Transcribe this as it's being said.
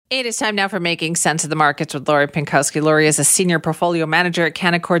It is time now for Making Sense of the Markets with Lori Pinkowski. Lori is a senior portfolio manager at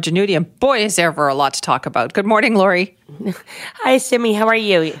Canaccord Genuity, and boy, is there ever a lot to talk about. Good morning, Lori. Hi, Simi. How are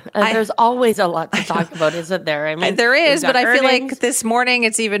you? There's always a lot to talk about, isn't there? I mean, there is, but I feel like this morning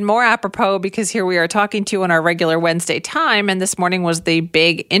it's even more apropos because here we are talking to you on our regular Wednesday time, and this morning was the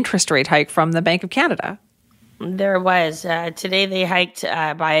big interest rate hike from the Bank of Canada. There was. Today they hiked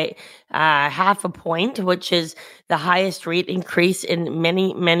by half a point, which is the highest rate increase in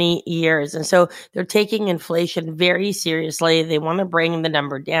many, many years. And so they're taking inflation very seriously. They want to bring the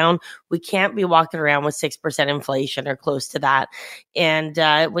number down. We can't be walking around with 6% inflation or close to that. And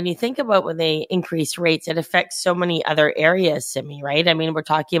when you think about when they increase rates, it affects so many other areas, Simi, right? I mean, we're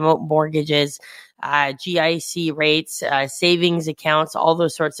talking about mortgages, GIC rates, savings accounts, all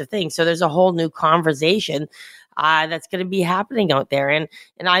those sorts of things. So there's a whole new conversation that's going to be happening out there. And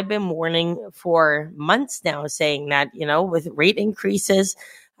I've been warning for months now saying that, you know, with rate increases,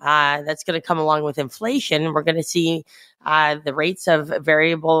 that's going to come along with inflation. We're going to see the rates of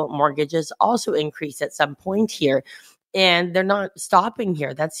variable mortgages also increase at some point here. And they're not stopping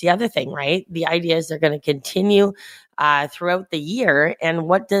here. That's the other thing, right? The idea is they're going to continue throughout the year. And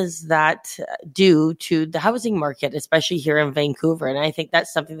what does that do to the housing market, especially here in Vancouver? And I think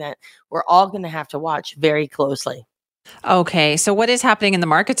that's something that we're all going to have to watch very closely. Okay. So what is happening in the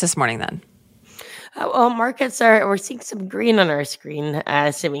markets this morning then? Well, we're seeing some green on our screen,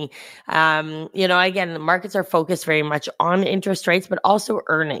 Simi. Again, the markets are focused very much on interest rates, but also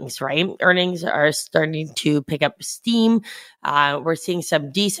earnings, right? Earnings are starting to pick up steam. We're seeing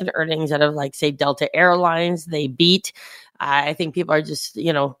some decent earnings out of, like, say, Delta Airlines. They beat. I think people are just,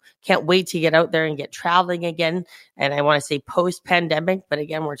 can't wait to get out there and get traveling again. And I want to say post-pandemic, but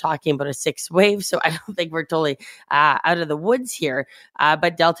again, we're talking about a sixth wave. So I don't think we're totally out of the woods here.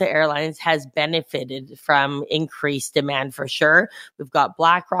 But Delta Airlines has benefited from increased demand for sure. We've got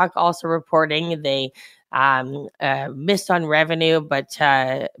BlackRock also reporting they missed on revenue, but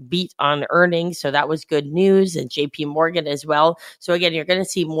beat on earnings. So that was good news. And JP Morgan as well. So again, you're going to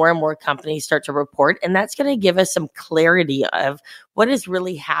see more and more companies start to report, and that's going to give us some clarity of what is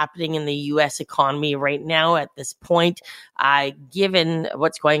really happening in the U.S. economy right now at this point, given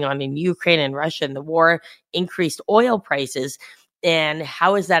what's going on in Ukraine and Russia and the war, increased oil prices, and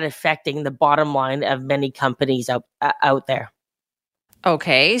how is that affecting the bottom line of many companies out there.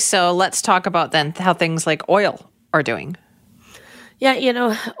 Okay, so let's talk about then how things like oil are doing. Yeah,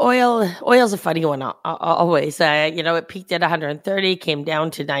 oil's a funny one always. It peaked at 130, came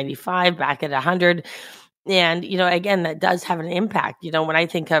down to 95, back at 100. And, again, that does have an impact. When I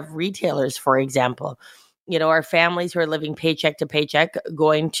think of retailers, for example, our families who are living paycheck to paycheck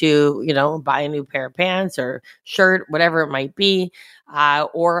going to, buy a new pair of pants or shirt, whatever it might be,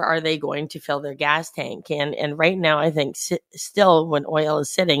 or are they going to fill their gas tank? And right now, I think still when oil is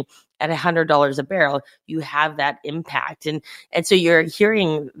sitting at $100 a barrel, you have that impact. And so you're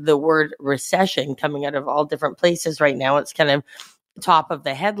hearing the word recession coming out of all different places right now. It's kind of top of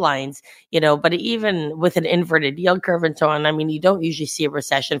the headlines, but even with an inverted yield curve and so on, I mean, you don't usually see a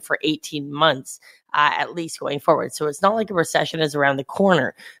recession for 18 months. At least going forward. So it's not like a recession is around the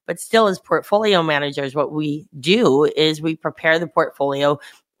corner, but still as portfolio managers, what we do is we prepare the portfolio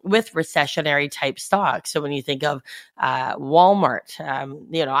with recessionary type stocks. So when you think of Walmart,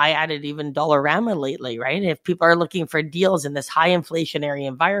 I added even Dollarama lately, right? If people are looking for deals in this high inflationary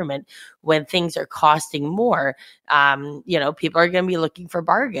environment, when things are costing more, people are going to be looking for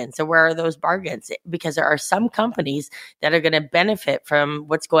bargains. So where are those bargains? Because there are some companies that are going to benefit from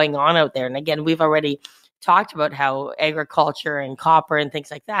what's going on out there. And again, we've already talked about how agriculture and copper and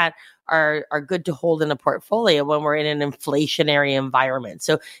things like that are good to hold in a portfolio when we're in an inflationary environment.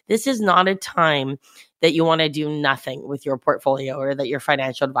 So this is not a time that you want to do nothing with your portfolio or that your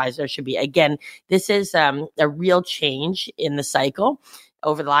financial advisor should be. Again, this is a real change in the cycle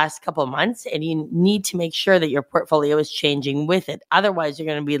over the last couple of months, and you need to make sure that your portfolio is changing with it. Otherwise, you're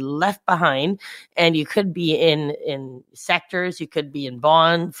going to be left behind, and you could be in sectors, you could be in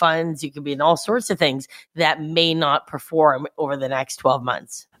bond funds, you could be in all sorts of things that may not perform over the next 12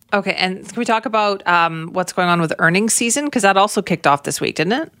 months. Okay, and can we talk about what's going on with earnings season? Because that also kicked off this week,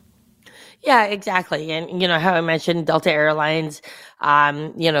 didn't it? Yeah, exactly. And, how I mentioned Delta Airlines,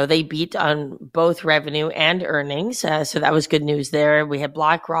 they beat on both revenue and earnings. So that was good news there. We had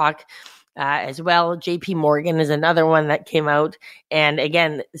BlackRock as well. JP Morgan is another one that came out. And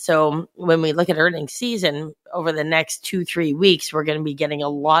again, so when we look at earnings season over the next 2-3 weeks, we're going to be getting a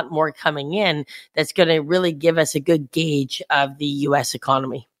lot more coming in that's going to really give us a good gauge of the U.S.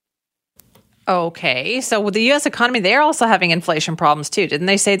 economy. Okay. So with the U.S. economy, they're also having inflation problems too. Didn't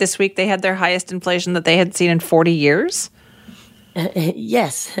they say this week they had their highest inflation that they had seen in 40 years?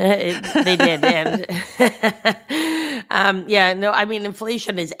 Yes, they did. And yeah, no, I mean,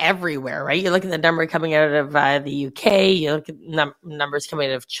 inflation is everywhere, right? You look at the number coming out of the UK, you look at numbers coming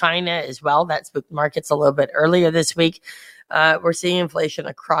out of China as well. That spooked markets a little bit earlier this week. We're seeing inflation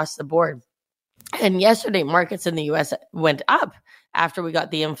across the board. And yesterday, markets in the US went up after we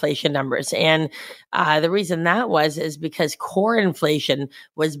got the inflation numbers. And the reason that is because core inflation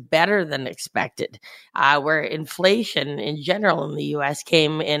was better than expected, where inflation in general in the US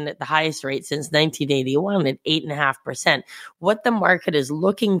came in at the highest rate since 1981 at 8.5%. What the market is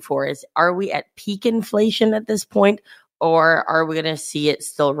looking for is, are we at peak inflation at this point? Or are we going to see it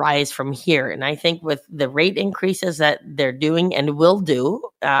still rise from here? And I think with the rate increases that they're doing and will do,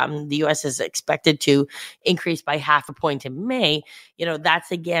 the U.S. is expected to increase by 0.5 point in May.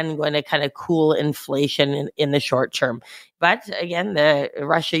 That's again going to kind of cool inflation in the short term. But again, the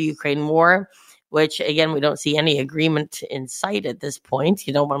Russia-Ukraine war, which again, we don't see any agreement in sight at this point,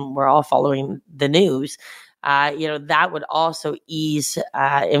 when we're all following the news. That would also ease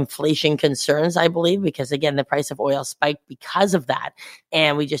inflation concerns, I believe, because again, the price of oil spiked because of that.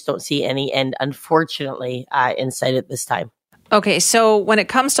 And we just don't see any end, unfortunately, in sight at this time. Okay, so when it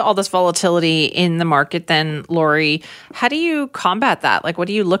comes to all this volatility in the market, then, Lori, how do you combat that? Like, what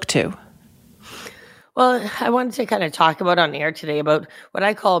do you look to? Well, I wanted to kind of talk about on air today about what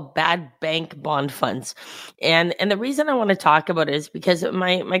I call bad bank bond funds. And the reason I want to talk about it is because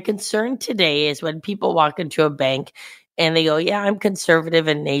my concern today is when people walk into a bank and they go, yeah, I'm conservative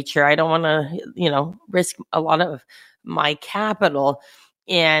in nature. I don't want to, risk a lot of my capital.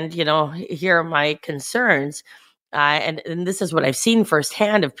 And, here are my concerns. And this is what I've seen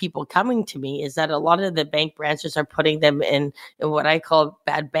firsthand of people coming to me, is that a lot of the bank branches are putting them in what I call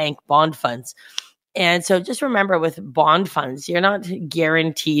bad bank bond funds. And so just remember, with bond funds, you're not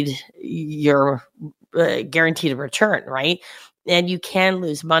guaranteed guaranteed a return, right? And you can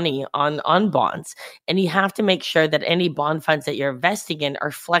lose money on bonds. And you have to make sure that any bond funds that you're investing in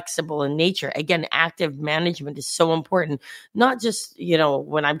are flexible in nature. Again, active management is so important, not just,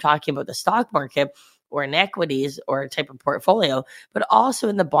 when I'm talking about the stock market or in equities or a type of portfolio, but also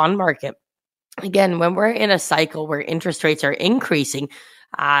in the bond market. Again, when we're in a cycle where interest rates are increasing,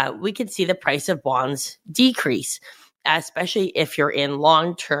 we can see the price of bonds decrease, especially if you're in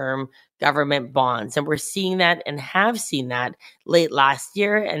long-term government bonds. And we're seeing that and have seen that late last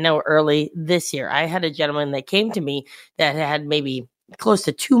year and now early this year. I had a gentleman that came to me that had maybe close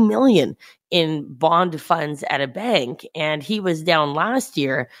to 2 million in bond funds at a bank, and he was down last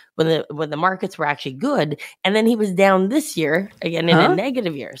year when the markets were actually good, and then he was down this year again in a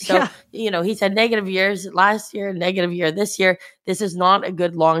negative year. So he said negative years last year, negative year this year. This is not a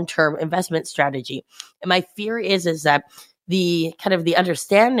good long-term investment strategy. And my fear is that the kind of the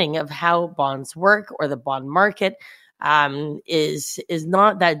understanding of how bonds work or the bond market is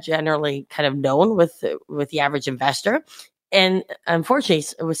not that generally kind of known with the average investor. And unfortunately,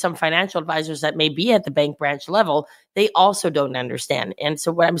 with some financial advisors that may be at the bank branch level, they also don't understand. And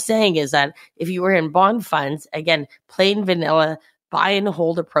so what I'm saying is that if you were in bond funds, again, plain vanilla, buy and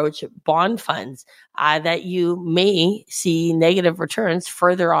hold approach bond funds, that you may see negative returns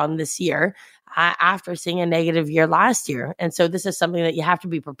further on this year after seeing a negative year last year. And so this is something that you have to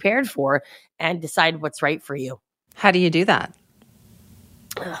be prepared for and decide what's right for you. How do you do that?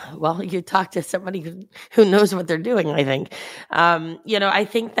 Well, you talk to somebody who knows what they're doing, I think. I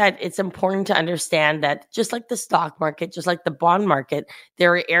think that it's important to understand that just like the stock market, just like the bond market,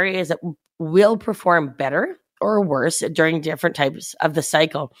 there are areas that will perform better or worse during different types of the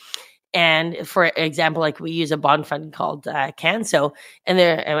cycle. And for example, like we use a bond fund called Canso,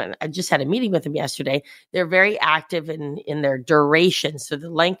 and I just had a meeting with them yesterday. They're very active in their duration, so the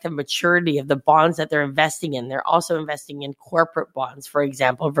length of maturity of the bonds that they're investing in. They're also investing in corporate bonds, for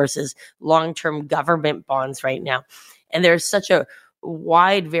example, versus long-term government bonds right now. And there's such a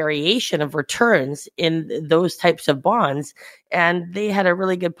wide variation of returns in those types of bonds. And they had a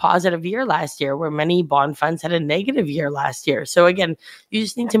really good positive year last year, where many bond funds had a negative year last year. So again, you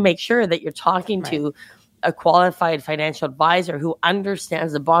just need to make sure that you're talking to a qualified financial advisor who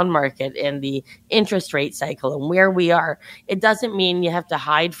understands the bond market and the interest rate cycle and where we are. It doesn't mean you have to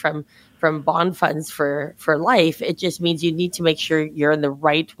hide from bond funds for life. It just means you need to make sure you're in the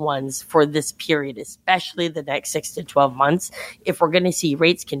right ones for this period, especially the next 6 to 12 months, if we're going to see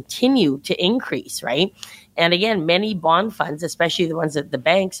rates continue to increase, right? And again, many bond funds, especially the ones at the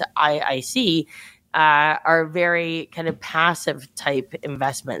banks I see, are very kind of passive type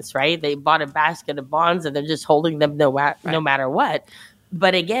investments, right? They bought a basket of bonds and they're just holding them no matter what.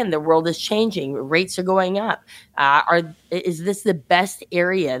 But again, the world is changing. Rates are going up. Is this the best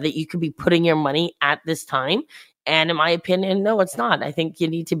area that you could be putting your money at this time? And in my opinion, no, it's not. I think you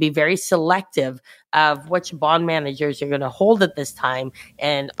need to be very selective of which bond managers you're going to hold at this time.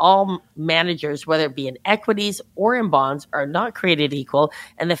 And all managers, whether it be in equities or in bonds, are not created equal.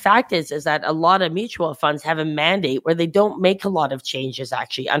 And the fact is that a lot of mutual funds have a mandate where they don't make a lot of changes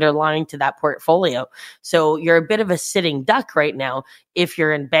actually underlying to that portfolio. So you're a bit of a sitting duck right now if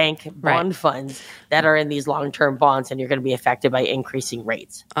you're in bank bond funds that are in these long-term bonds, and you're going to be affected by increasing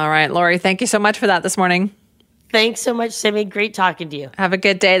rates. All right, Lori, thank you so much for that this morning. Thanks so much, Simi. Great talking to you. Have a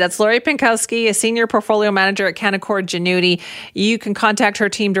good day. That's Lori Pinkowski, a senior portfolio manager at Canaccord Genuity. You can contact her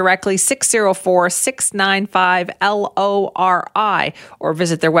team directly, 604-695-LORI, or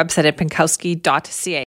visit their website at pinkowski.ca.